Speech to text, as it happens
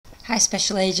Hi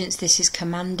Special Agents, this is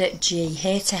Commander G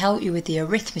here to help you with the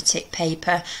arithmetic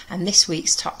paper, and this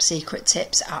week's top secret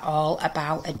tips are all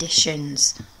about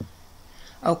additions.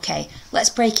 Okay, let's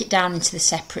break it down into the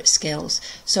separate skills.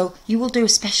 So you will do a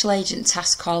special agent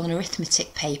task called an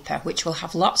arithmetic paper, which will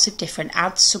have lots of different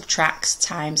adds, subtracts,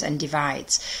 times and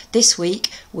divides. This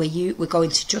week we're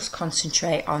going to just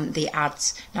concentrate on the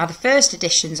adds. Now the first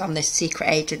additions on this secret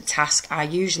agent task are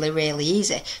usually really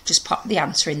easy. Just pop the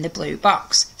answer in the blue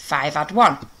box. 5 add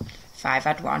 1. 5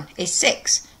 add 1 is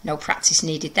 6. No practice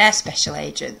needed there, Special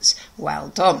Agents. Well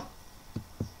done.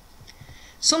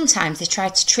 Sometimes they try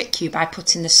to trick you by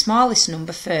putting the smallest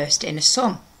number first in a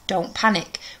sum. Don't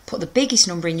panic. Put the biggest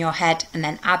number in your head and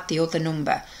then add the other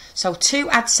number. So 2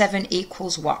 add 7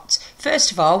 equals what? First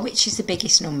of all, which is the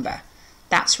biggest number?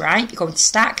 That's right, you're going to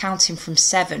start counting from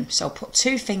 7. So put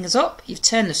 2 fingers up. You've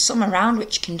turned the sum around,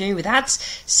 which you can do with adds.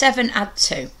 7 add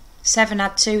 2. 7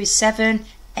 add 2 is 7.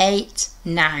 8,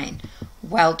 9.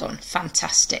 Well done,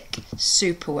 fantastic,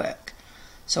 super work.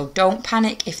 So don't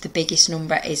panic if the biggest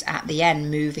number is at the end,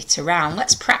 move it around.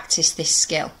 Let's practice this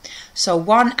skill. So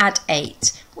 1 add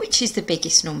 8, which is the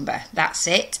biggest number? That's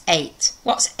it, 8.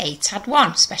 What's 8 add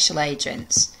 1, Special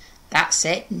Agents? That's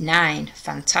it, 9,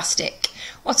 fantastic.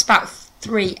 What about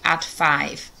 3 add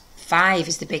 5? 5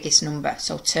 is the biggest number,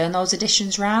 so turn those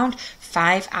additions round.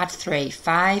 5 add 3,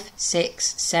 5,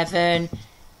 6, 7,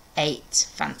 8.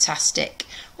 Fantastic.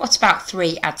 What about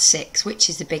 3 add 6? Which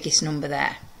is the biggest number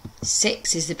there?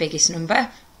 6 is the biggest number.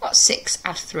 What's 6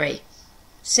 add 3?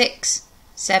 6,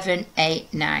 7,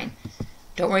 8, 9.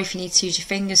 Don't worry if you need to use your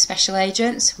fingers, Special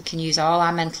Agents. We can use all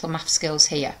our mental and math skills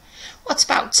here. What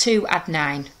about 2 add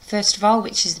 9? First of all,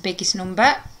 which is the biggest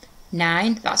number?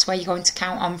 9. That's where you're going to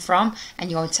count on from, and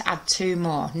you're going to add 2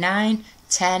 more. 9,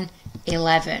 10,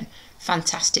 11.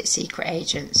 Fantastic, Secret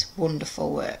Agents.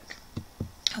 Wonderful work.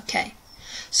 Okay,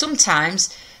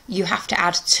 sometimes you have to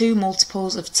add 2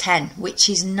 multiples of 10, which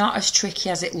is not as tricky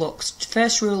as it looks.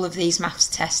 First rule of these maths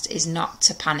tests is not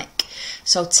to panic.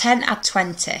 So 10 add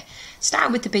 20.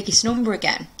 Start with the biggest number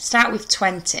again. Start with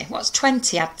 20. What's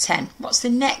 20 add 10? What's the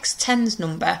next tens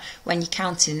number when you're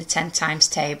counting the 10 times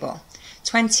table?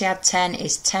 20 add 10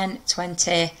 is 10,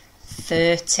 20,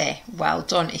 30. Well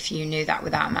done if you knew that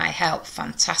without my help.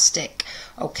 Fantastic.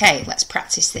 Okay, let's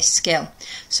practice this skill.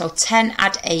 So 10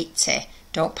 add 80.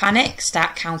 Don't panic,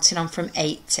 start counting on from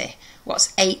 80.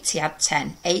 What's 80 add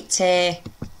 10? 80,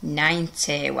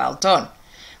 90. Well done.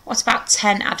 What about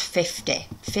 10 add 50?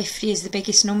 50 is the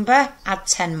biggest number. Add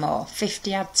 10 more.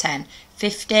 50 add 10.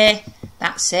 50,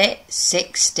 that's it,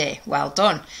 60. Well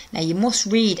done. Now you must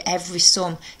read every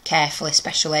sum carefully,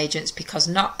 Special Agents, because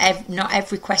not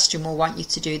every question will want you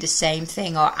to do the same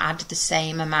thing or add the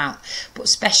same amount. But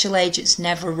Special Agents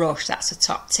never rush, that's a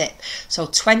top tip. So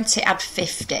 20 add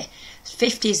 50.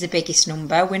 50 is the biggest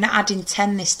number. We're not adding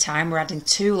 10 this time, we're adding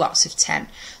 2 lots of 10.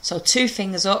 So 2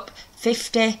 fingers up,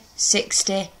 50,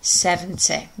 60,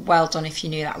 70. Well done if you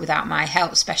knew that without my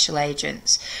help, Special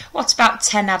Agents. What about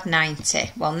 10 add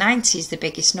 90? Well, 90 is the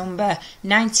biggest number.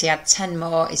 90 add 10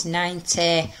 more is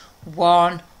 90,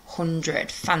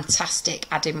 100. Fantastic,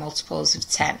 adding multiples of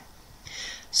 10.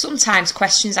 Sometimes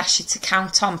questions ask you to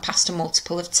count on past a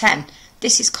multiple of 10.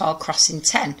 This is called crossing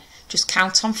 10. Just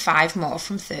count on 5 more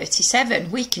from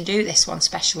 37. We can do this one,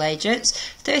 Special Agents.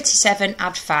 37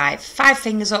 add 5. 5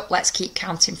 fingers up, let's keep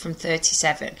counting from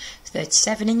 37.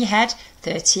 37 in your head,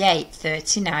 38,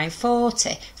 39,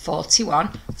 40,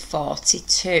 41,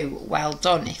 42. Well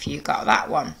done if you got that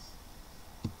one.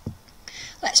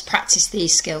 Let's practice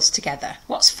these skills together.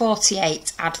 What's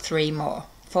 48 add 3 more?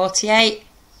 48.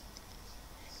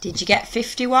 Did you get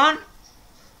 51?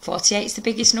 48 is the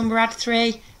biggest number, add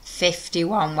 3.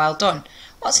 51, well done.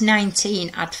 What's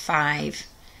 19 add 5?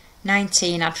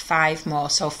 19 add 5 more,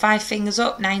 so 5 fingers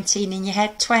up, 19 in your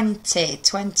head, 20,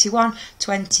 21,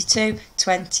 22,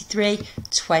 23,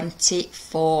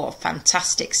 24.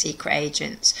 Fantastic, Secret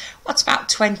Agents. What about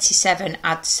 27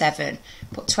 add 7?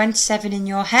 Put 27 in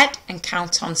your head and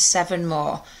count on 7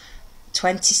 more.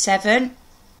 27,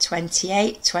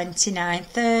 28, 29,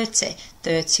 30,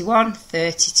 31,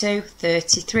 32,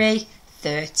 33,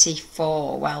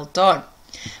 34. Well done.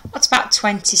 What about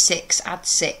 26 add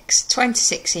 6?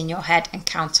 26 in your head and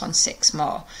count on 6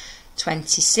 more.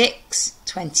 26,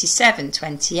 27,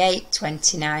 28,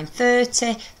 29,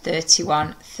 30,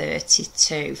 31,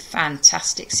 32.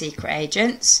 Fantastic, Secret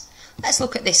Agents. Let's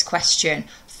look at this question.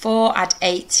 4 add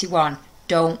 81.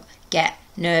 Don't get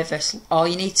nervous. All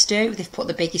you need to do, they've put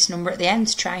the biggest number at the end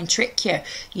to try and trick you.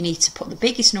 You need to put the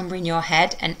biggest number in your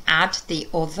head and add the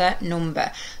other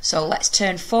number. So let's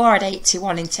turn 4 add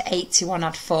 81 into 81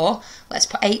 add 4. Let's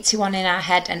put 81 in our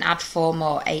head and add 4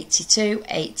 more. 82,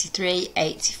 83,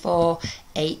 84,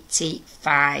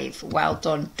 85. Well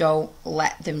done. Don't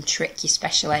let them trick you,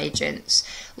 special agents.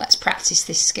 Let's practice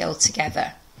this skill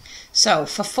together. So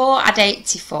for 4 add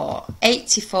 84.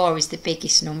 84 is the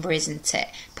biggest number, isn't it?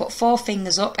 Put 4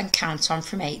 fingers up and count on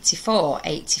from 84.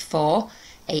 84,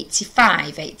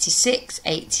 85, 86,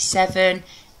 87,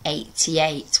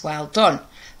 88. Well done.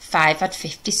 5 add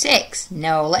 56.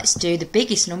 No, let's do the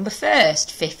biggest number first.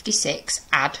 56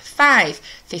 add 5.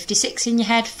 56 in your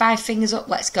head, 5 fingers up,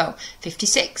 let's go.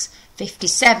 56,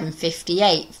 57,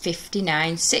 58,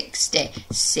 59, 60,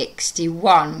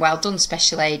 61. Well done,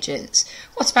 special agents.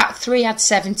 What about 3 add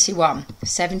 71?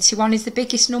 71 is the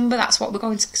biggest number, that's what we're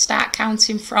going to start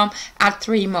counting from. Add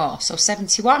 3 more. So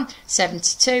 71,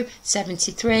 72,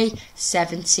 73,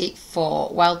 74.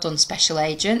 Well done, special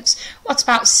agents. What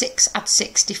about 6 add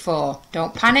 64?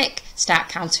 Don't panic, start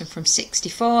counting from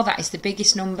 64, that is the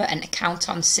biggest number, and count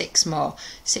on 6 more.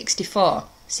 64,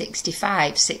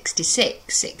 65,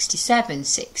 66, 67,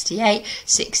 68,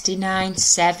 69,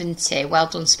 70. Well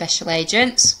done, special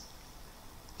agents.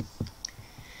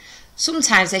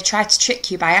 Sometimes they try to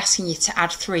trick you by asking you to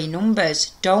add 3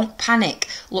 numbers. Don't panic.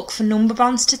 Look for number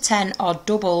bonds to 10 or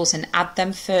doubles and add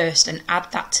them first and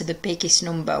add that to the biggest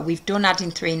number. We've done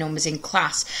adding 3 numbers in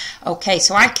class. Okay,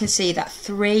 so I can see that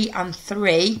 3 and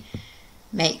 3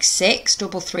 makes 6,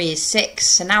 double 3 is 6,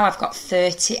 so now I've got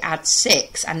 30 add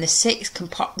 6, and the 6 can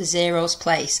pop the zero's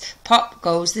place. Pop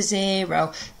goes the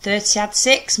 0. 30 add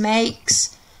 6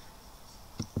 makes,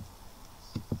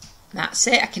 that's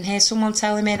it, I can hear someone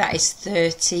telling me that is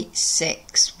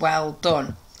 36. Well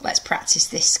done. Let's practice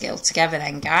this skill together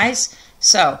then, guys.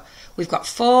 So we've got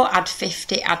 4 add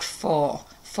 50 add 4.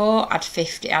 4 add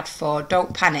 50 add 4.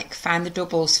 Don't panic, find the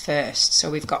doubles first. So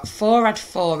we've got 4 add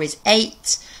 4 is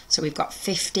 8. So we've got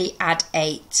 50 add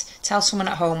 8. Tell someone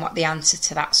at home what the answer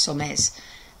to that sum is.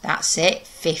 That's it,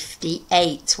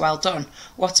 58. Well done.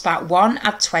 What about 1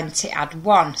 add 20 add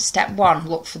 1? Step 1,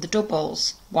 look for the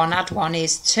doubles. 1 add 1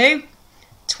 is 2.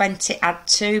 20 add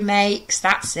 2 makes,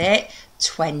 that's it,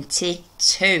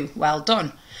 22. Well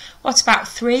done. What about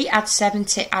 3 add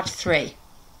 70 add 3?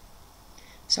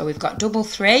 So we've got double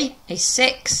 3 is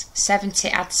 6, 70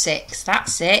 add 6,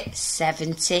 that's it,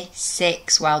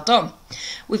 76. Well done.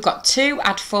 We've got 2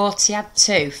 add 40 add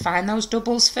 2, find those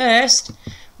doubles first.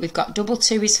 We've got double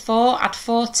 2 is 4, add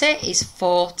 40 is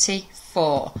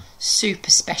 44. Super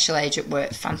special agent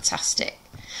work, fantastic.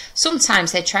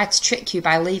 Sometimes they try to trick you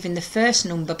by leaving the first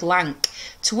number blank.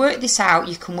 To work this out,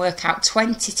 you can work out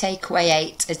 20 take away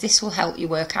 8, as this will help you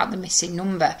work out the missing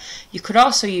number. You could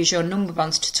also use your number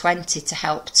bonds to 20 to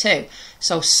help too.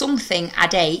 So something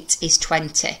add 8 is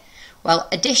 20. Well,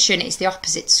 addition is the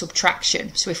opposite to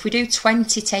subtraction. So if we do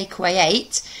 20 take away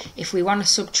 8, if we want to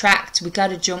subtract, we've got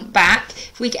to jump back.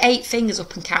 If we get 8 fingers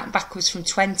up and count backwards from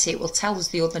 20, it will tell us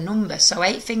the other number. So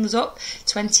 8 fingers up,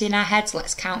 20 in our heads,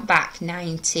 let's count back.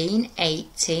 19,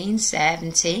 18,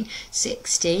 17,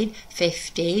 16,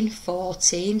 15,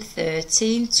 14,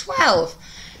 13, 12.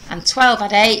 And 12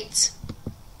 add 8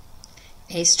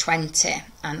 is 20.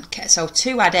 And so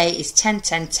 2 add 8 is 10,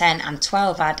 10, 10, and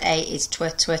 12 add 8 is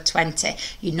 20.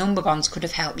 Your number bonds could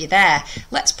have helped you there.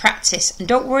 Let's practice, and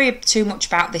don't worry too much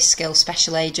about this skill,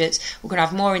 special agents. We're going to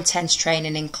have more intense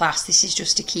training in class. This is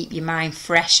just to keep your mind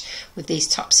fresh with these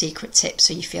top secret tips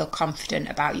so you feel confident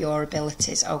about your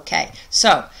abilities. Okay,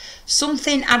 so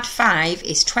something add 5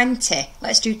 is 20.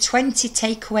 Let's do 20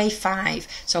 take away 5.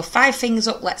 So 5 fingers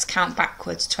up, let's count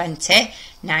backwards. 20,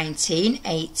 19,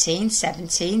 18,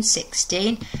 17,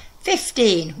 16,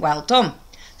 15. Well done.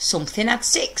 Something add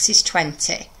 6 is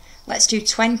 20. Let's do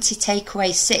 20 take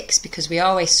away 6 because we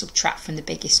always subtract from the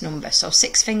biggest number. So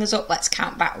 6 fingers up, let's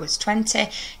count backwards. 20,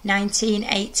 19,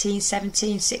 18,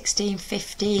 17, 16,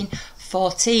 15,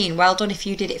 14. Well done if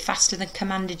you did it faster than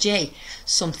Commander G.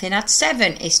 Something add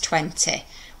 7 is 20.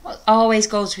 Well, always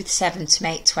goes with 7 to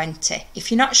make 20.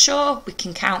 If you're not sure, we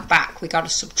can count back. We got to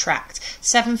subtract.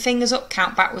 7 fingers up,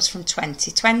 count backwards from 20.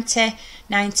 20,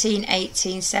 19,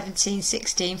 18, 17,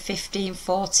 16, 15,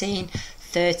 14,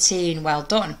 13. Well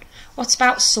done. What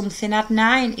about something add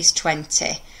 9 is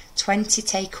 20? 20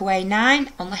 take away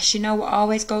 9, unless you know what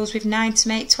always goes with 9 to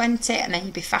make 20, and then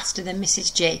you'll be faster than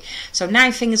Mrs. G. So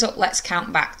 9 fingers up, let's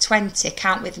count back. 20,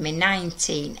 count with me.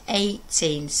 19,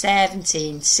 18,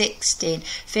 17, 16,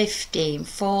 15,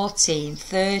 14,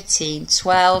 13,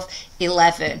 12,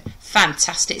 11.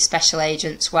 Fantastic, special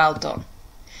agents, well done.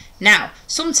 Now,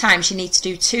 sometimes you need to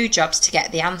do 2 jobs to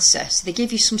get the answer, so they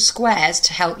give you some squares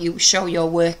to help you show you're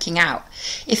working out.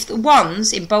 If the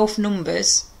ones in both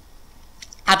numbers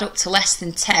add up to less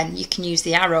than 10, you can use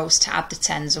the arrows to add the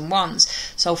 10s and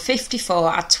 1s. So 54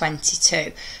 add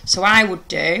 22. So I would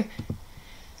do,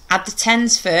 add the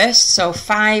 10s first, so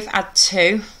 5 add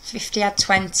 2, 50 add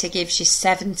 20 gives you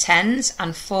 7 10s,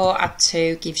 and 4 add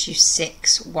 2 gives you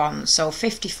 6 1s. So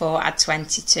 54 add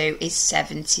 22 is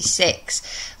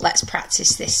 76. Let's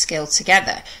practice this skill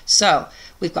together. So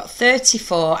we've got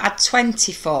 34 add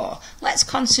 24. Let's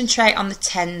concentrate on the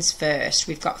 10s first.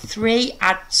 We've got 3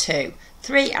 add 2.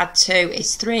 3 add 2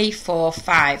 is 3, 4,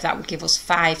 5. That would give us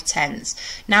 5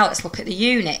 10s. Now let's look at the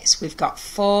units. We've got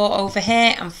 4 over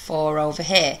here and 4 over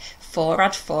here. 4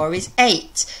 add 4 is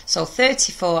 8. So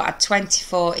 34 add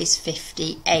 24 is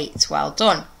 58. Well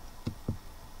done.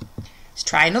 Let's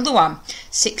try another one.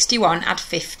 61 add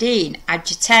 15.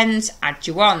 Add your 10s, add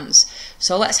your 1s.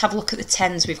 So let's have a look at the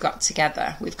 10s we've got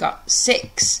together. We've got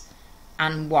 6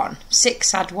 and 1.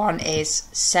 6 add 1 is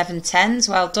 7 10s,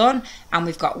 well done. And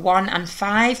we've got 1 and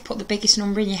 5, put the biggest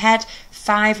number in your head.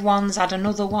 5 1s add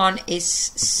another 1 is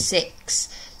 6.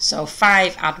 So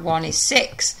 5 add 1 is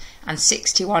 6, and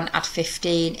 61 add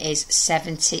 15 is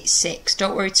 76.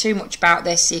 Don't worry too much about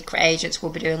this, secret agents will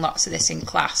be doing lots of this in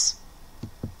class.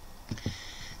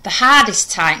 The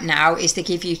hardest type now is they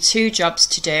give you 2 jobs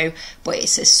to do, but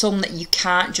it's a sum that you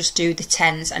can't just do the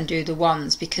 10s and do the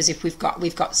 1s, because if we've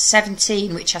got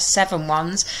 17 which has 7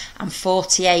 1s and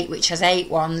 48 which has 8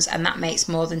 1s, and that makes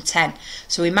more than 10.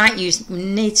 So we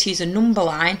need to use a number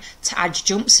line to add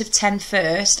jumps of 10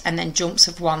 first and then jumps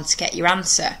of 1 to get your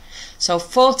answer. So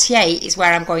 48 is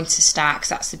where I'm going to start because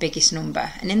that's the biggest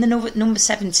number. And in the number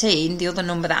 17, the other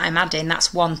number that I'm adding,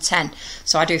 that's 110.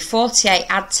 So I do 48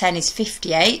 add 10 is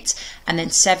 58, and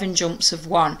then 7 jumps of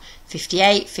 1.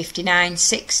 58, 59,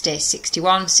 60,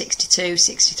 61, 62,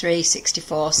 63,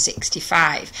 64,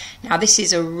 65. Now this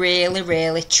is a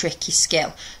really tricky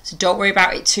skill, so don't worry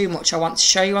about it too much. I want to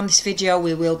show you on this video,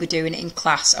 we will be doing it in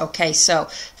class. Okay, so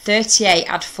 38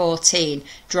 add 14,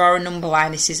 draw a number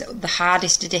line. This is the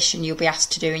hardest addition you'll be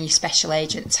asked to do in your special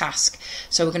agent task.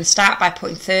 So we're going to start by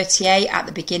putting 38 at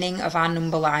the beginning of our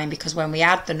number line, because when we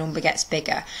add, the number gets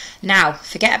bigger. Now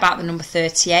forget about the number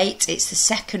 38, it's the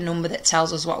second number that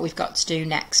tells us what we've got to do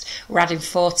next. We're adding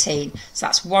 14, so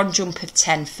that's 1 jump of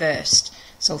 10 first.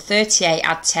 So 38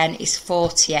 add 10 is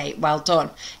 48. Well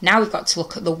done. Now we've got to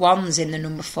look at the 1s in the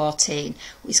number 14.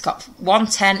 It's got 1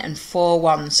 10 and 4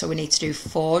 1s, so we need to do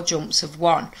 4 jumps of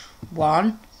 1.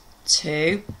 1,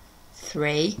 2,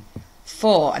 3,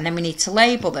 4, and then we need to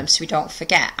label them so we don't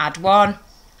forget. Add 1,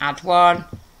 add 1,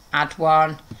 add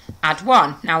 1, add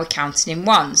 1. Now we're counting in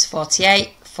 1s.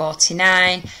 48,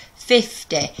 49,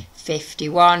 50,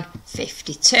 51,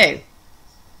 52.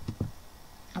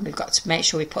 And we've got to make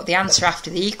sure we put the answer after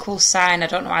the equal sign. I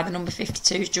don't know why the number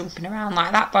 52 is jumping around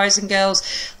like that, boys and girls.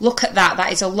 Look at that.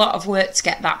 That is a lot of work to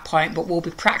get that point, but we'll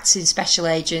be practicing special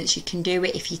agents. You can do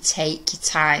it if you take your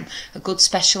time. A good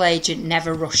special agent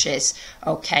never rushes.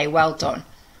 Okay, well done.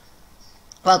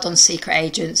 Well done, secret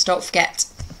agents. Don't forget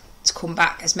to come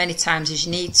back as many times as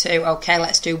you need to. Okay,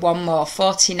 let's do one more.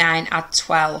 49 add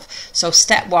 12. So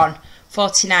step 1.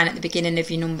 49 at the beginning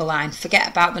of your number line. Forget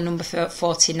about the number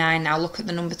 49 now. Look at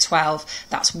the number 12.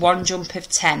 That's 1 jump of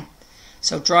 10.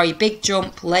 So draw your big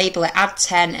jump, label it, add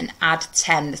 10 and add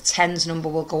 10. The 10's number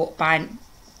will go up by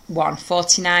 1.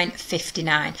 49,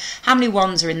 59. How many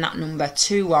 1s are in that number?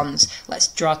 2 1s. Let's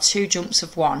draw 2 jumps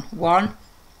of 1. 1,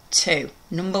 2.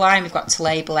 Number line, we've got to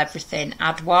label everything.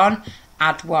 Add 1,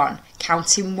 add 1.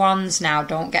 Counting 1s now,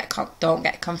 don't get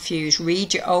confused.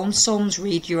 Read your own sums,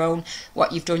 read your own,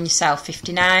 what you've done yourself.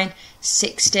 59,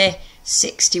 60,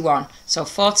 61. So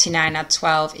 49 add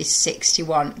 12 is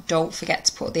 61. Don't forget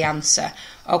to put the answer.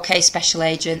 Okay, special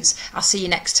agents, I'll see you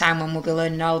next time when we'll be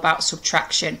learning all about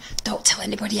subtraction. Don't tell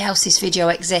anybody else this video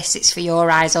exists, it's for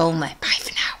your eyes only. Bye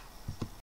for now.